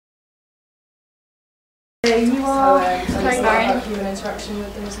Chloe Barron. Human interaction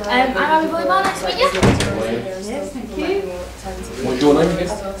with them as well. I'm Abbey volleyball, nice to meet you. Yes, thank you. What's your name again?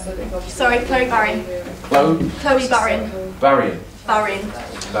 Sorry, Chloe Barron. Chloe Barron. Barron. Barron.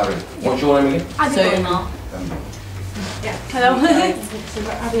 What's your name again? Abbey volleyball. Yeah. Hello. So we've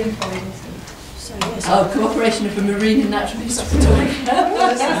got Abbey and Chloe. Oh, cooperation of a marine and natural history. This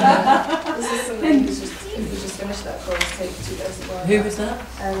is something we just finished that course, take 2 days of work. Who was that?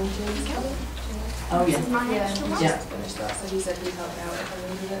 James Kelly. Oh yeah. He Yeah. just finished that, so he said he'd help me out if I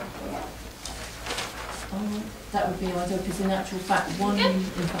needed it. That would be ideal because in actual fact, one of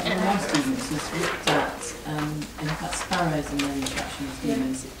my students has looked at in fact sparrows and their interaction with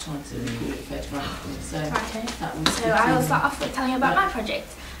humans, trying to record it photographically. So that was. So I will start off with telling you about my project.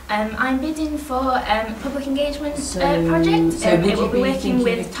 I'm bidding for a public engagement project. It will be working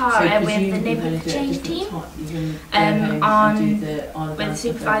with Tara with the Neighbourhood Change team with the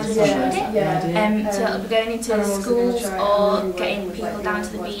supervisors and so it'll be going into schools or getting people down to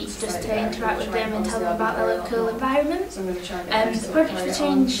the beach just to interact with them and tell them about their local environment. The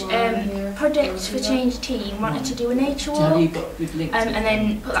Project for Change team wanted to do a nature walk and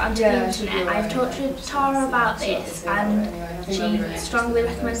then put that onto the internet. I've talked to Tara about this and she strongly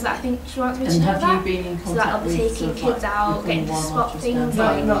recommends that. I think she wants me to do that. So that'll be taking kids out, getting to spot things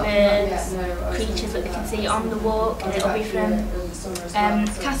like birds, creatures that they can see on the walk, and it'll be from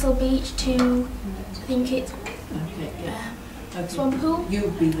Castle Beach to, I think it's Swan Pool. You'll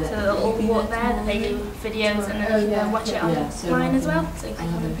be there. So they'll all walk there, then they do videos and then you can watch it online as well, so you can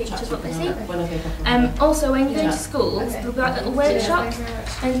have the pictures what they see. Also when you go to schools, there'll be like little workshops,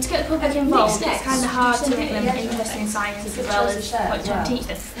 and to get the public involved it's kind of hard to make them interested in science as well as what you want to teach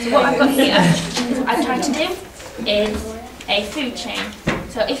them. So what I've got here, what I tried to do is a food chain.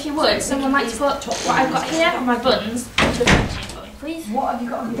 So if you would, someone like to put what I've got here on my buns into a food chain for me, please. What have you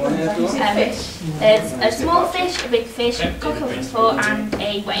got on your buns? There's a small fish, a big fish, a cockroach and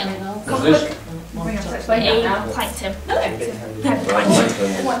a whale. Cockroach, a plankton.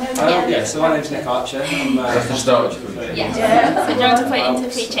 Yeah, so my name's Nick Archer. I'm That's the start. So do you want to put it into a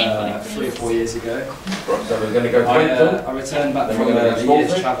food chain for me? 3 or 4 years ago. So we're going to go to I returned back from a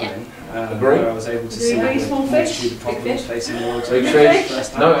year's travelling where I was able to see the problems facing the world for the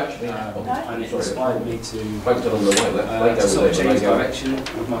first time. No, actually. And it inspired me to sort of change direction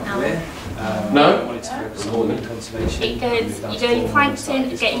of my career. No. I wanted to focus on marine conservation. You go plankton,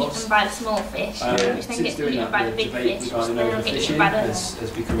 get eaten by the small fish, which then gets eaten by the big fish, which then will get eaten by the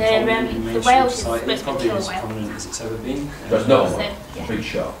whale, which is supposed to be killer whale. As it's ever been. That's not So, a big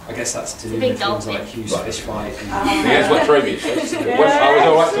shark. I guess that's to do big with things dolphin. like huge fish fight. Here's what Toby said. I was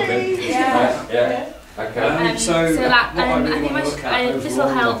alright till then. Yeah. Okay. So that I think this will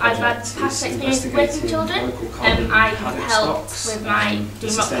help. I've had past experience working with children. I've helped with my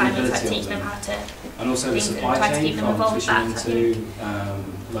doing rock climbing, so I teach them how to and also the supply try to chain keep them from involved. fishing into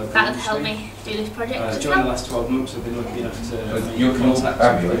local That would industry. help me do this project as During the well. last 12 months I've been lucky enough to you're make contact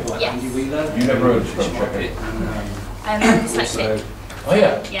Abbey, with people like yes. Andy Wheeler. You never heard of Fish Scrum Market, I'm dyslexic. Oh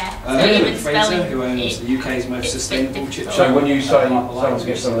yeah. Yeah. So even Fraser, spelling who owns the UK's most sustainable chip shop. So when you say someone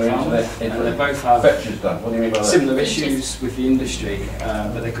gets on the internet, and they both have fetches done, what do you mean by that? similar issues with the industry,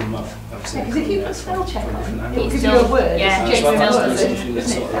 but they come up obviously. Because if you put spell check on it, It's it'll give you a word. yeah, It's So I've had to do a something that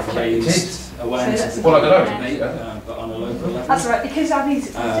sort of raised awareness of the Well, I don't know. debate, but on a local level. That's right, because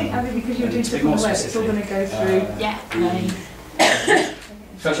Abby's, I think Abby, because you're doing stuff on the web, it's all going to go through. Yeah.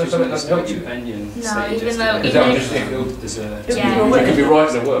 So that doesn't help you. No, even though Is that just it could be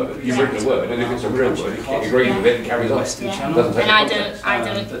writing a word, you've written a word, and if it's a real word, you agree with it and carries on. Doesn't take and I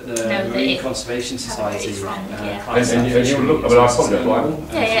don't but the know that Marine it Conservation Society it's wrong, yeah. And you look, I mean, I apologise,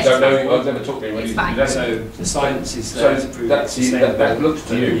 but Yeah, don't know, I've never talked to anyone who's fine. done So it. the science is So there to prove that it's sustainable. looks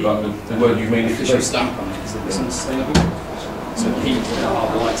to you like the word you mean is official stamp on it is that it's unsustainable. So heat the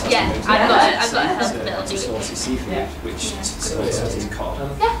lights. Yeah, I've got a help that'll do it. Salty seafood, which supports in cod.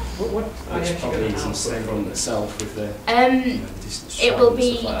 Which probably is unsustainable in itself with the. It will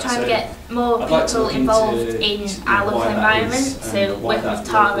be trying to get more people involved in our local environment. So working with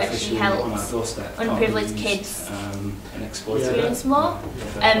Tara, she helps unprivileged kids experience more.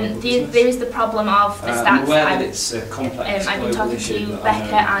 There is the problem of the stats. I've been talking to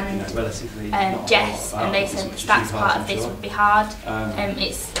Becca and Jess, and they said the stats part of this would be hard.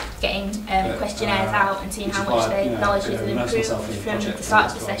 It's getting questionnaires out and seeing how much their knowledge has improved from the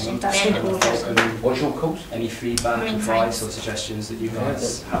start of the session to the end of the session. What's your course? Any feedback, advice or suggestions that you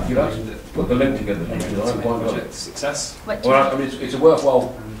guys have? You like to put the link together. Project success. Well, I mean, it's a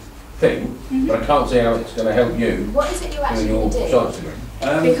worthwhile thing, but I can't see how it's going to help you What is it you doing actually your do? science degree.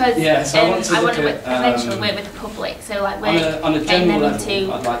 Because I want to eventually work with the public, so like we're getting them into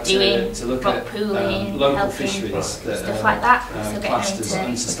doing rock pooling, helping stuff like that, so getting them into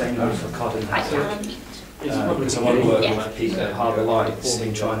unsustainable for cod and haddock. Because I want to work with people at Harbour Lights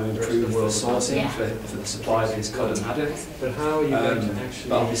in trying to improve the sourcing for the supply of his cod and haddock.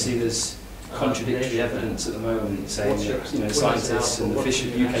 But obviously there's contradictory evidence at the moment saying that scientists and the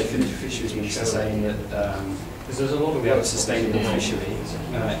UK Fisheries Minister saying that we have a sustainable fishery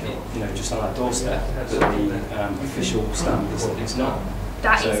just on our doorstep, but the official stand is that it's not.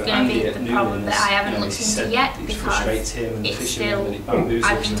 That is going to be the problem that I haven't looked into yet, because it's still, I've been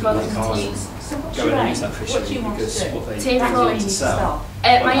talking to go and use that fishery because what they want to sell.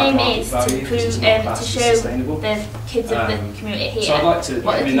 my aim is to prove, to show the kids of the community here what they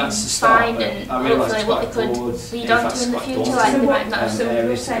can find and hopefully what they could lead on to in the future, like they might not. So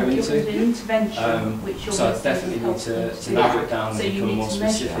you're saying you'll do an intervention which you'll so I definitely need to narrow it down and become more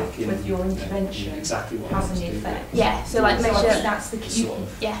specific in with your intervention exactly what has any effect. Yeah, so like measure. That's the key.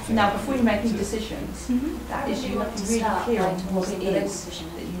 Yeah. Now, before you make any decisions, that is you have to be really clear on what it is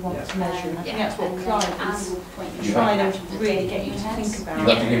that you want to measure. And I think that's what Clive is trying to really get you to think about. You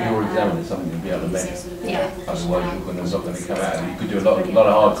have to give your examiner something to be able to measure. Otherwise you're not going to come out. You could do a lot of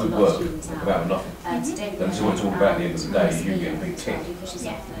hard good work about nothing. Then so what it's all about at the end of the day is you get a big tick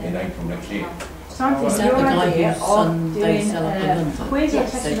in April next year. So I think Is that the guy whose son they sell up in London? Where's your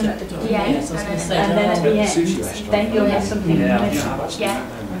testing at the door? Yes, I was going to say and then at the sushi end, then you'll have something to measure.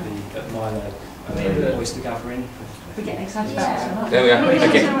 At Milo, oyster gathering. We're getting excited about it. There we are.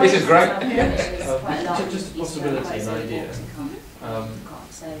 Okay, this is great. Just a possibility, an idea.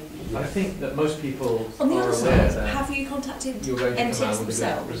 I think that most people on the are other aware side, that have you contacted you're going to come out MTS with a good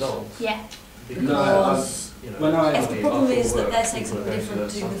themselves? result. Yeah. Because if the problem after is that work, they're saying people something are different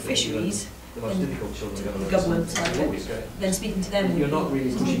to the something fisheries, the most difficult children are going to government learn side, something always great. then speaking to them You're would not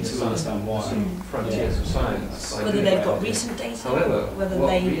really pushing to understand why frontiers of science. whether they've got recent data, However, whether what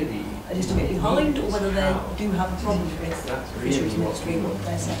they really are just a bit behind, or whether they do have a problem with that's fisheries really industry, what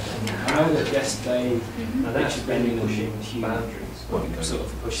they're saying. I know that yesterday and that's Richard really Benning pushing and Hugh boundaries. sort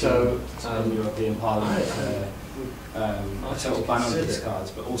of pushing the European Parliament a total ban on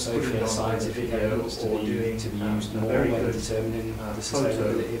discards, but also for scientific evidence to be used more when determining the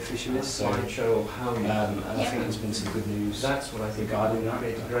sustainability of fisheries. So, and I think there's been some good news regarding that.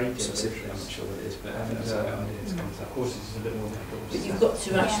 Specifically, I'm not sure what it is, but I think that's a good idea to come to that. Of course, it's a bit more difficult. But you've got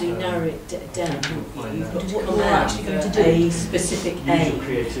to actually narrow it down. You've got to What come you're out actually going to with do. a specific Use your aim.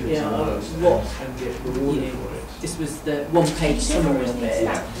 creativity and get rewarded for it. This was the one-page summary of it.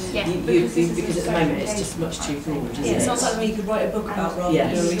 Yeah. Because at the moment it's just much too broad, isn't Yeah, it's it? not something you could write a book about rather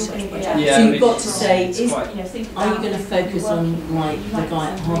Yes. than do a research project. Yeah, So you've got to say, are you are going to focus on like the guy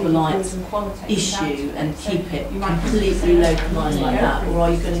at Harbour Lights issue and keep it completely localised like that, or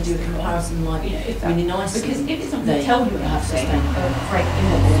are you going to do a comparison like really nice? Because if it's something They they tell you have about sustainable great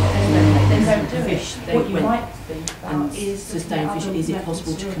then don't do fish. it. They What you went might think and about is sustained fish. Is it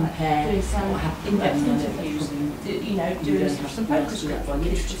possible to compare what happened in-depth then? interviews, doing some focus groups on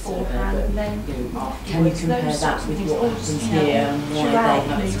kids beforehand, and then Can you compare that with what happens here and why they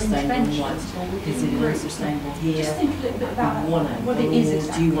have it sustainable and why it's considered unsustainable here? Just think a little bit about What it is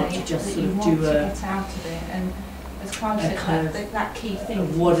exactly. Do you want to just sort of do a get out of it, and as Clive said, that key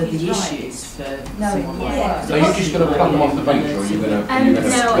thing. what are the issues for someone like that? So you're just going to pluck them off the bench, or are you going to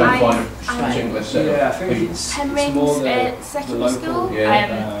go and find a single set Yeah, I of think people? it's Penrings more the secondary school.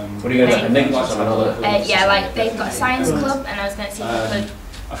 Yeah. What are you going to do? Next or something? Yeah, like they've got a science club, and I was going to see if I could.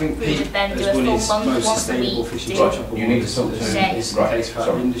 I think We would then do a full month, once a week. You need to talk to is the case for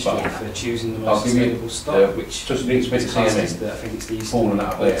our industry for choosing the most sustainable stock, which just need to speak to CME. I think it's the east Falling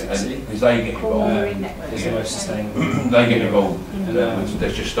out there, and because they get involved, it's the most sustainable. they get involved, and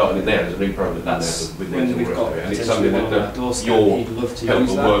they're just starting it there. There's a new program That's there with when we've got and it's something that your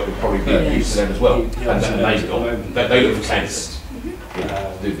helpful work would probably be used to them as well. And they look for candidates.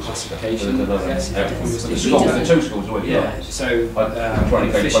 Do the classification. The two schools already got. So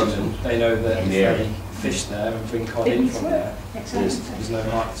they know that if they fish there and bring cod in from there, there's no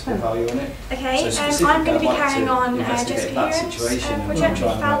marketable value on it. Okay, So I'm going to be I'd like carrying on investigate that situation and project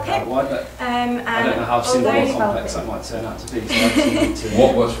try and work out why, but I don't know how simple or complex that might turn out to be. So I need to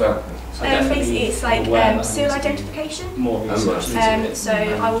What was Falcon? basically, it's like seal identification. More research into it. So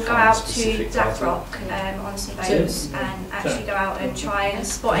I will go out to Blackrock on some boats and actually go out and try and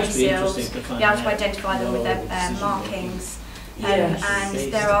spot any seals, be able to identify them with their markings, And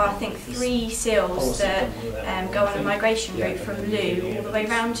there are, I think, 3 seals that go on a migration route from Looe all the way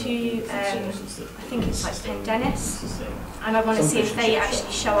round to, I think it's like Pendennis. And I want to see if they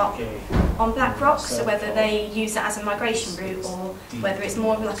actually show up on Black Rock, so whether they use that as a migration route or whether it's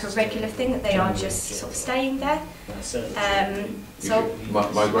more of like a regular thing that they are just sort of staying there. So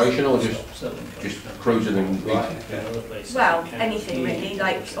migration or just cruising and eating? Well, anything really,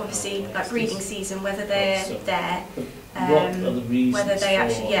 like obviously like breeding season, whether they're there, whether they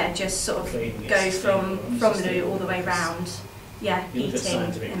actually just sort of go from Looe all the way round, eating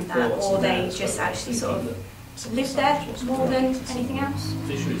and that, or they just actually sort of live there more than anything else.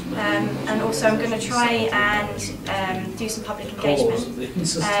 And also I'm going to try and do some public engagement,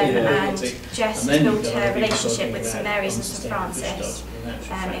 and Jess built a relationship with St Mary's and St Francis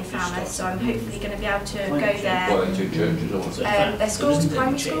in Falmouth, so I'm hopefully going to be able to go there. Well, they 2 churches or they're schools,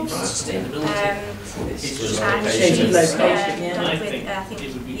 primary schools, and she's done with I think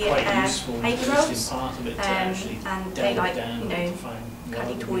 8-year-olds, and they like, you know,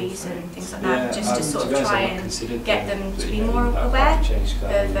 cuddly toys and things like that, just to sort of try and get them to be more aware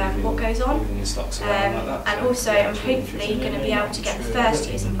of what goes on. And also I'm hopefully going to be able to get the first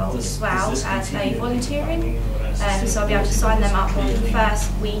years involved as well as a volunteering. So I'll be able to sign them up on the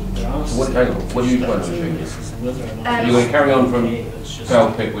first week. So what are you planning on doing? You're going to carry on from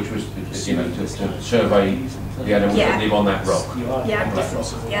Pelpick, which was, you know, to survey the animals that live on that rock? Yeah.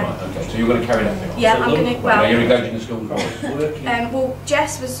 Right, okay. So you're going to carry that thing on? Yeah, I'm going to, well... You're engaging the schools? well,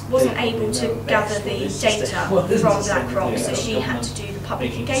 Jess wasn't able to gather the data from Black Rock, so she had to do the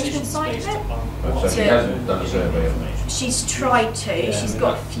public engagement side of it. So she hasn't done a survey of it? She's tried to, she's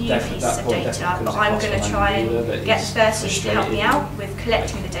got a few pieces of data, but I'm going to try and get the first years to help me out with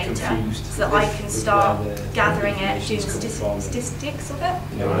collecting the data so that I can start gathering it, doing statistics of it.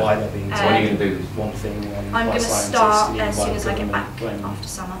 Why they're being what are you going to do? One thing, I'm going to start as soon as I get back after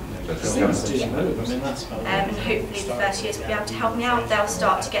summer. And hopefully the first years will be able to help me out. They'll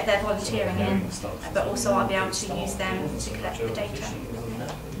start to get their volunteering in, but also I'll be able to use them to collect the data.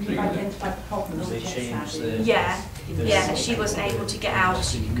 Yeah, she wasn't able to get out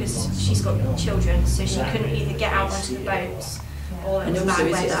because she's got children, so she couldn't either get out onto the boats or in the bad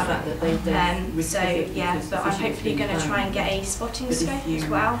weather. So yeah, but I'm hopefully going to try and get a spotting scope as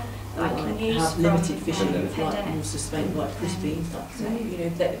well that I can use from limited fishing the pandemic. more sustainable, like frisbee and stuff. So you know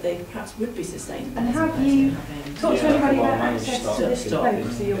they perhaps would be sustainable. And have you talked to anybody about access to this boat?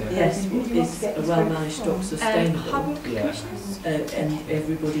 Yes, is a well-managed stock sustainable? Harbour commissioners? And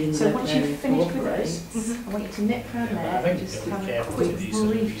everybody in the so once you've finished with cooperates. this, I want you to nip round there and just have a quick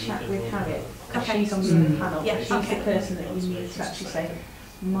brief chat with Harriet, because she's on the panel. Yeah, She's the person that you need to actually say,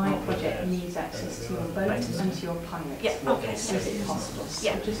 my project needs access to your boat and to your pilot. Yeah, okay. So is it possible?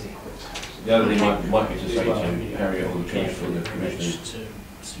 Yeah. So just a quick chat. The other thing might be to say to Harriet or the Chief for the commissioners,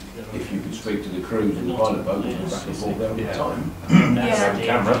 if you could speak to the crews in the pilot boat and back and forth there all the time, have a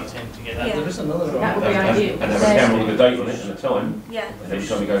camera, That would be ideal. and have a camera with a date on it and a time, Yeah. and every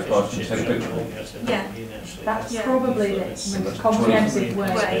time you go past, you take a picture. Yeah. That's probably the most comprehensive way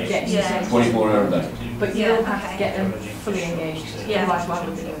of getting Yeah. 24 hour a day. but Yeah, you'll have okay. to get them fully engaged. Yeah. Otherwise, why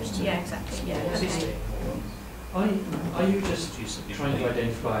would they do it? Yeah, exactly. Yeah. Okay. Are you just trying to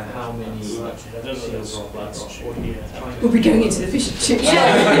identify how many seals are on Black Rock? Or are you trying to... We'll be going into the fishing chips.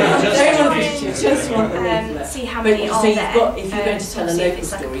 Just want See how many so are you've there. got, if you're going to tell a see if local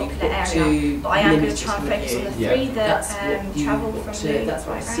it's like a story, you've popular got area. to But I am going limit to try and it focus on the Yeah. 3 that that's what you travel want from to, Looe that's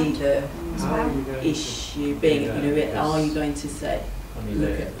what I right see round the as well. issue being, you know, are you going to say,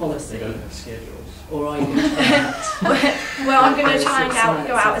 look at policy, They don't have schedules. or are you going to Well, I'm going to try and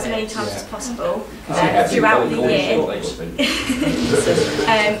go out as many times as possible throughout the year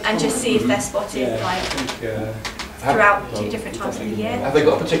and just see if they're spotted like throughout 2 different times of the year. Have they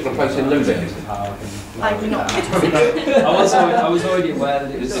got a particular place in Looe then? I'm not. I was already aware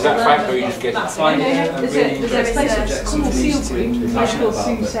that it was. Is that fact or you just get I find it a really there's interesting a subject, called something Seal to Group, be Michael passionate about,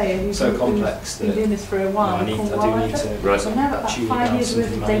 Sue but Sayer, who's so complex been that doing this for a while. I do need to Right. So now about tune it 5 down years worth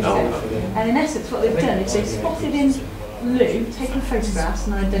of something data. like And in essence, what they've done is they've spotted in Looe, taken photographs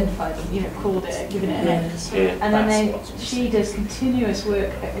and identified them, you know, called it, given it a name. Yeah. And then she does continuous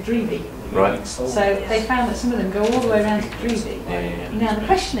work at Adrevi. Right. So they found that some of them go all the way around to Adrevi. Yeah. Now the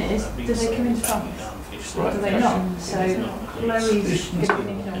question is, do they come into Falmouth? Or do they not? So Chloe's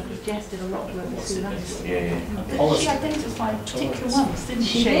thinking of suggested a lot of work with Sue last year. She identified particular ones, didn't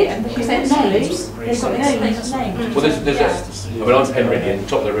she? She did, and because they're names, they've got names. Well, there's I mean, I'm Penrhyddian,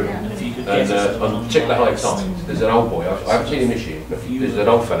 top of the river, and on particular high tides, there's an old boy, I haven't seen him this year, but there's an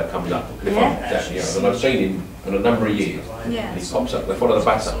old fella comes up, and and I've seen him for a number of years, and he pops up, they follow the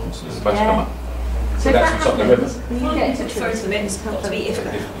bass up, and the bass come up. So that's on top of the river. You get in touch with us. It's got to be if.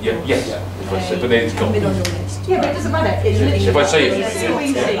 Yeah. But then it's got. Yeah, but it doesn't matter. It's literally. If I say it. It's so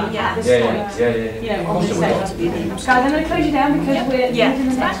easy at this point. Yeah. You know, on this day. Guys, I'm going to close you down because we're moving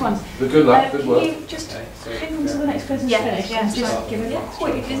the next ones. But good luck, good work. Can you just give them to the next person's finished and just give it a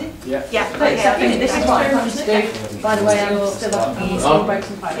quick visit? Yeah. This is what I want to do. By the way, I'm still up on the school breaks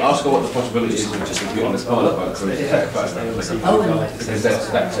and fighting. Ask her what the possibility is of just getting on the pilot boat cruise to take a photograph. Because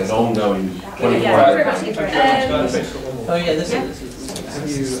that's an ongoing 24-hour. Oh yeah, this is. Have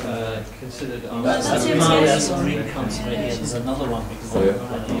you considered marine conservation? There's another one.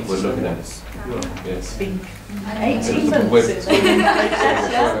 We're looking at it. Yes. 18 months.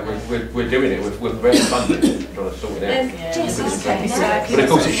 We're doing it. We're very funded, trying to sort it out. But of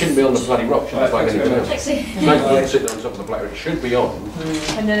course, it shouldn't be on the bloody rock. Should be like anything else. No point sitting on top of the black. It should be on.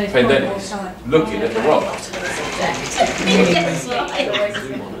 And then it's looking at the rock.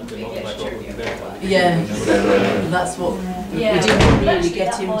 Yeah, that's what we didn't really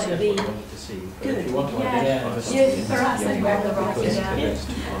get him to be good.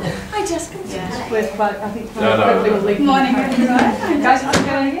 Hi Jessica. I think hopefully we'll leave. Morning, guys, I'm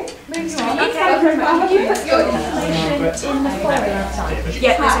going again. Have you put your information in the forum outside?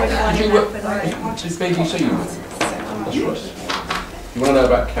 Yeah, there's already one. Did BBC you? That's right. You want to know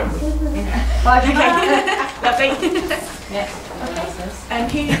about Cameron? Lovely. Yeah. And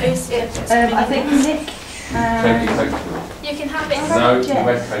who is it? I think Nick. You can have it. No, you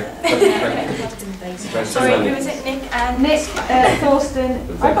went Sorry, who is it? Nick and Nick, Thorsten.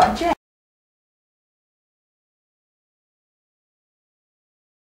 I've got Jen.